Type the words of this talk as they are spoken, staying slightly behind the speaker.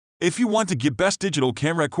If you want to get best digital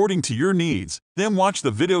camera according to your needs, then watch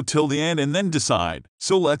the video till the end and then decide.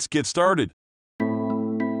 So let's get started.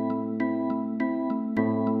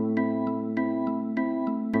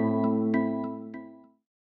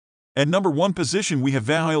 At number 1 position we have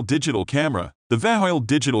VAHOIALD digital camera. The VAHOIALD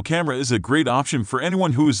digital camera is a great option for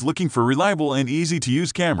anyone who is looking for a reliable and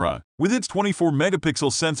easy-to-use camera. With its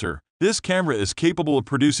 24-megapixel sensor, this camera is capable of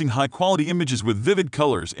producing high-quality images with vivid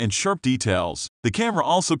colors and sharp details. The camera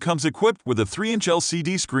also comes equipped with a 3-inch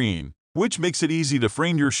LCD screen, which makes it easy to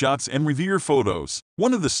frame your shots and review your photos.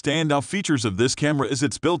 One of the standout features of this camera is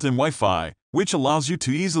its built-in Wi-Fi, which allows you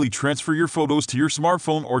to easily transfer your photos to your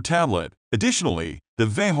smartphone or tablet. Additionally, the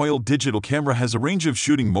VAHOIALD digital camera has a range of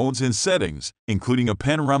shooting modes and settings, including a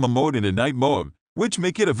panorama mode and a night mode, which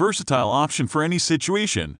make it a versatile option for any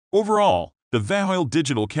situation. Overall, the VAHOIALD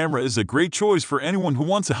digital camera is a great choice for anyone who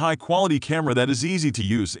wants a high-quality camera that is easy to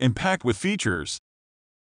use and packed with features.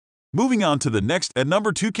 Moving on to the next, at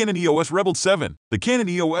number 2, Canon EOS Rebel T7. The Canon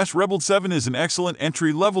EOS Rebel T7 is an excellent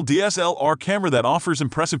entry-level DSLR camera that offers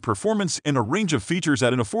impressive performance and a range of features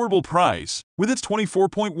at an affordable price. With its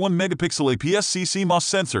 24.1-megapixel APS-C CMOS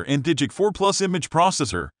sensor and Digic 4 Plus image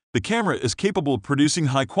processor, the camera is capable of producing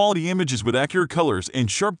high-quality images with accurate colors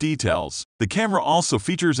and sharp details. The camera also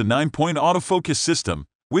features a 9-point autofocus system,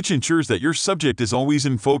 which ensures that your subject is always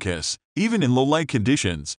in focus, even in low-light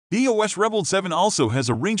conditions. The EOS Rebel T7 also has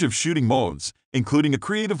a range of shooting modes, including a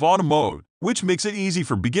creative auto mode, which makes it easy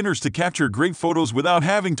for beginners to capture great photos without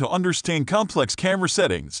having to understand complex camera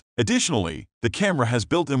settings. Additionally, the camera has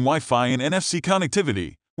built-in Wi-Fi and NFC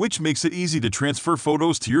connectivity, which makes it easy to transfer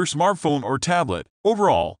photos to your smartphone or tablet.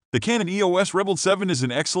 Overall, the Canon EOS Rebel T7 is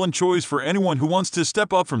an excellent choice for anyone who wants to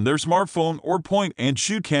step up from their smartphone or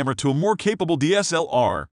point-and-shoot camera to a more capable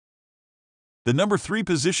DSLR. The number 3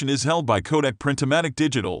 position is held by KODAK Printomatic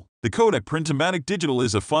Digital. The KODAK Printomatic Digital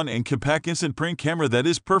is a fun and compact instant print camera that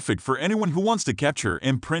is perfect for anyone who wants to capture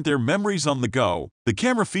and print their memories on the go. The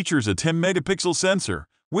camera features a 10-megapixel sensor,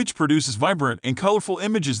 which produces vibrant and colorful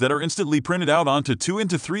images that are instantly printed out onto 2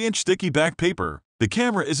 to 3-inch sticky back paper. The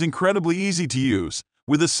camera is incredibly easy to use,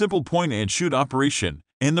 with a simple point-and-shoot operation,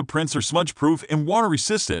 and the prints are smudge-proof and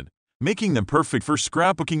water-resistant, making them perfect for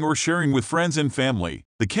scrapbooking or sharing with friends and family.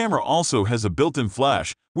 The camera also has a built-in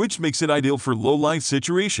flash, which makes it ideal for low-light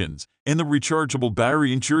situations, and the rechargeable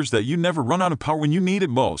battery ensures that you never run out of power when you need it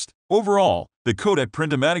most. Overall, the KODAK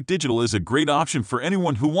Printomatic Digital is a great option for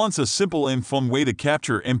anyone who wants a simple and fun way to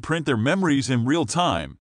capture and print their memories in real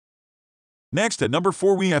time. Next, at number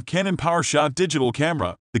 4, we have Canon PowerShot digital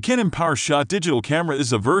camera. The Canon PowerShot digital camera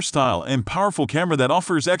is a versatile and powerful camera that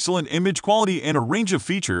offers excellent image quality and a range of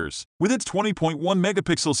features. With its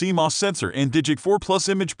 20.1-megapixel CMOS sensor and Digic 4 Plus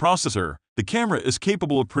image processor, the camera is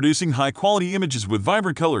capable of producing high-quality images with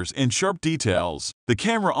vibrant colors and sharp details. The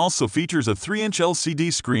camera also features a 3-inch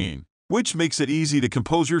LCD screen, which makes it easy to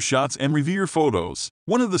compose your shots and review your photos.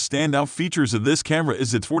 One of the standout features of this camera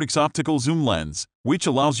is its 4x optical zoom lens, which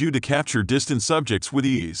allows you to capture distant subjects with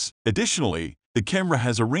ease. Additionally, the camera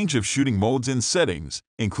has a range of shooting modes and settings,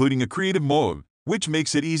 including a creative mode, which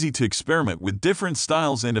makes it easy to experiment with different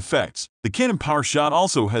styles and effects. The Canon PowerShot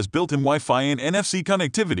also has built-in Wi-Fi and NFC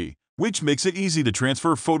connectivity, which makes it easy to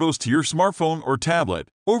transfer photos to your smartphone or tablet.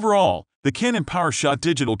 Overall, the Canon PowerShot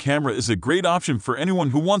digital camera is a great option for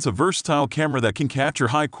anyone who wants a versatile camera that can capture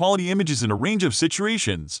high-quality images in a range of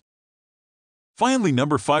situations. Finally,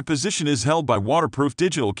 number 5 position is held by Waterproof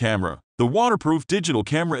digital camera. The Waterproof digital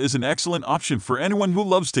camera is an excellent option for anyone who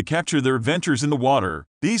loves to capture their adventures in the water.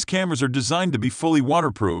 These cameras are designed to be fully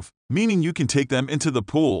waterproof, meaning you can take them into the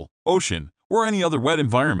pool, ocean, or any other wet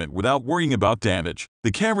environment without worrying about damage.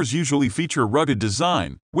 The cameras usually feature a rugged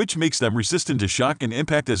design, which makes them resistant to shock and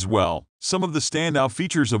impact as well. Some of the standout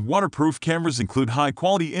features of waterproof cameras include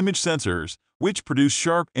high-quality image sensors, which produce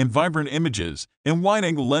sharp and vibrant images, and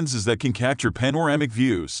wide-angle lenses that can capture panoramic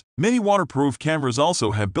views. Many waterproof cameras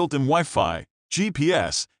also have built-in Wi-Fi,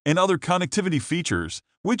 GPS, and other connectivity features,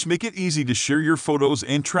 which make it easy to share your photos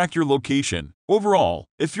and track your location. Overall,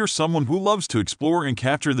 if you're someone who loves to explore and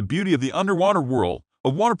capture the beauty of the underwater world, a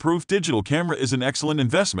waterproof digital camera is an excellent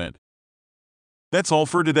investment. That's all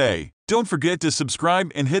for today. Don't forget to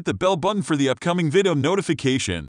subscribe and hit the bell button for the upcoming video notification.